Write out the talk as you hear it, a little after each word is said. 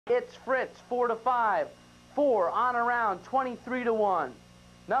It's Fritz, 4-5. 4 on around, 23-1.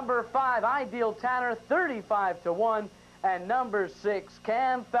 Number 5, Ideal Tanner, 35-1. And number 6,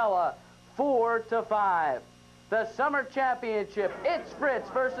 Camfella, 4-5. The Summer Championship, It's Fritz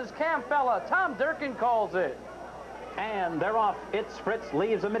versus Camfella. Tom Durkin calls it. And they're off. It's Fritz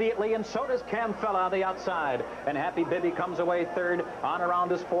leaves immediately, and so does Camfella on the outside. And Happy Bibby comes away third. On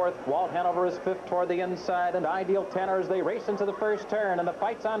around is fourth. Walt Hanover is fifth toward the inside. And Ideal Tanner as they race into the first turn. And the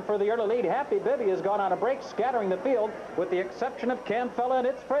fight's on for the early lead. Happy Bibby has gone on a break, scattering the field, with the exception of Camfella and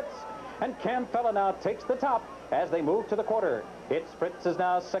It's Fritz. And Camfella now takes the top as they move to the quarter. It's Fritz is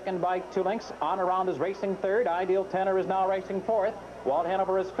now second by 2 lengths. On around is racing third. Ideal Tanner is now racing fourth. Walt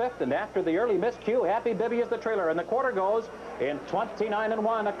Hanover is fifth, and after the early miscue, Happy Bibby is the trailer, and the quarter goes in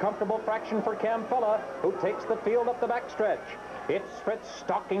 29-1, a comfortable fraction for Camfella, who takes the field up the backstretch. It's Fritz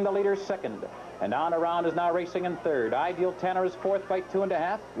stalking the leader second, and on around is now racing in third. Ideal Tanner is fourth by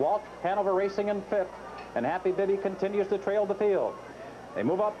 2.5. Walt Hanover racing in fifth, and Happy Bibby continues to trail the field. They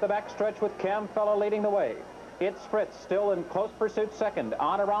move up the backstretch with Camfella leading the way. It's Fritz still in close pursuit second.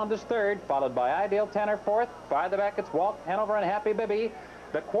 On around is third, followed by Ideal Tanner fourth. Farther back it's Walt Hanover and Happy Bibby.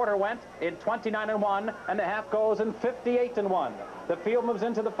 The quarter went in 29-1, and the half goes in 58-1. The field moves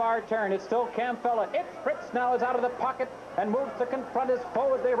into the far turn. It's still Camfella. It's Fritz now is out of the pocket and moves to confront his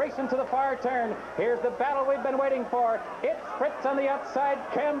foe as they race into the far turn. Here's the battle we've been waiting for. It's Fritz on the outside,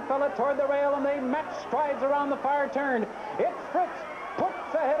 Camfella toward the rail, and they match strides around the far turn. It's Fritz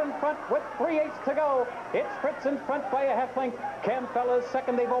puts ahead in front with 3/8 to go. It's Fritz in front by a half length. Camfella is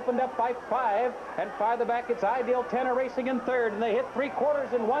second. They've opened up by 5. And farther back, it's Ideal Tanner racing in third. And they hit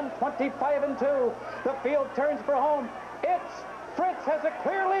 3/4 in 1:25-2. The field turns for home. It's Fritz has a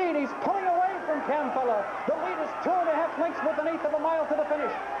clear lead. He's pulling away from Camfella. The lead is 2.5 lengths with 1/8 of a mile to the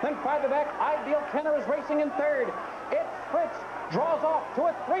finish. Then farther back, Ideal Tanner is racing in third. It's Fritz draws off to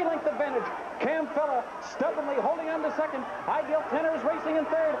a 3-length advantage. Camfella stubbornly holding on to second. Ideal Tanner is racing in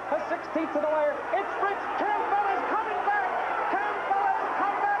third. A 16th to the wire. It's Fritz. Camfella is coming back. Camfella has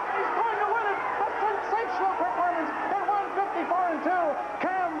come back, and he's going to win it. A sensational performance at 1:54-2.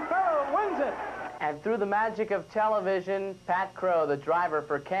 Camfella wins it. And through the magic of television, Pat CROWE, the driver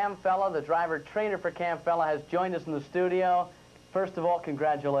for Camfella, the driver trainer for Camfella, has joined us in the studio. First of all,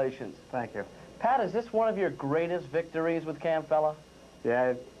 congratulations. Thank you. Pat, is this one of your greatest victories with Camfella?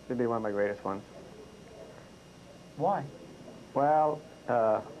 Yeah, it'd be one of my greatest ones. Why? Well,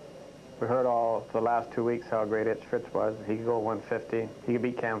 we heard all the last 2 weeks how great It's Fritz was. He could go 150. He could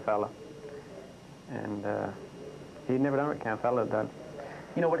beat Camfella. And he'd never done what Camfella had done.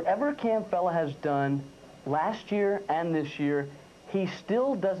 You know, whatever Camfella has done last year and this year, he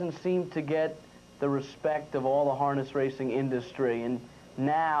still doesn't seem to get the respect of all the harness racing industry. And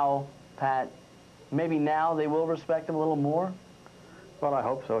now, Pat, maybe now they will respect him a little more? Well, I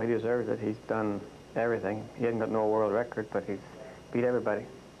hope so. He deserves it. He's done everything. He hasn't got no world record, but he's beat everybody.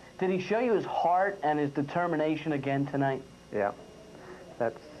 Did he show you his heart and his determination again tonight? Yeah.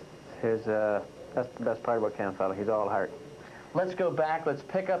 That's the best part about Camfella. He's all heart. Let's go back. Let's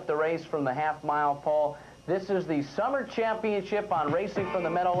pick up the race from the half-mile pole. This is the Summer Championship on Racing from the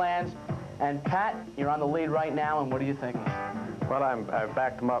Meadowlands. And Pat, you're on the lead right now, and what are you thinking? Well, I've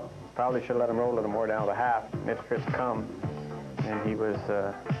backed him up. Probably should have let him roll a little more down the half. It's Fritz come, and he was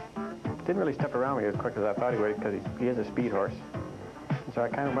didn't really step around me as quick as I thought he would, because he is a speed horse. And so I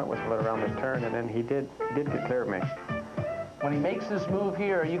kind of went with a little around this turn, and then he did get clear of me. When he makes this move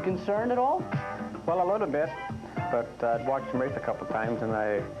here, are you concerned at all? Well, a little bit, but I'd watched him race a couple of times, and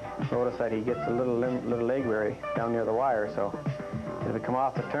I noticed that he gets a little leg weary down near the wire. So as we come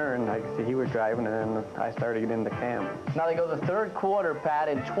off the turn, I could see he was driving, and then I started to get into Cam. Now they go the third quarter, Pat,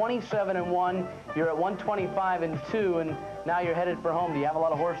 in 27-1. You're at 125-2, and now you're headed for home. Do you have a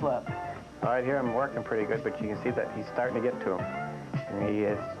lot of horse left? Right here, I'm working pretty good, but you can see that he's starting to get to him. And he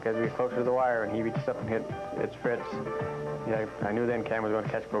is, as we get closer to the wire, and he reaches up and hit It's Fritz. Yeah, I knew then Cam was going to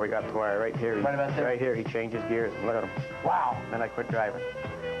catch before we got to the wire. Right here, right about there? Right here, he changes gears. Look at him. Wow. Then I quit driving.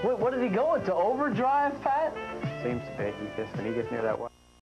 What did he go into overdrive, Pat? Seems to be. When he gets near that wire.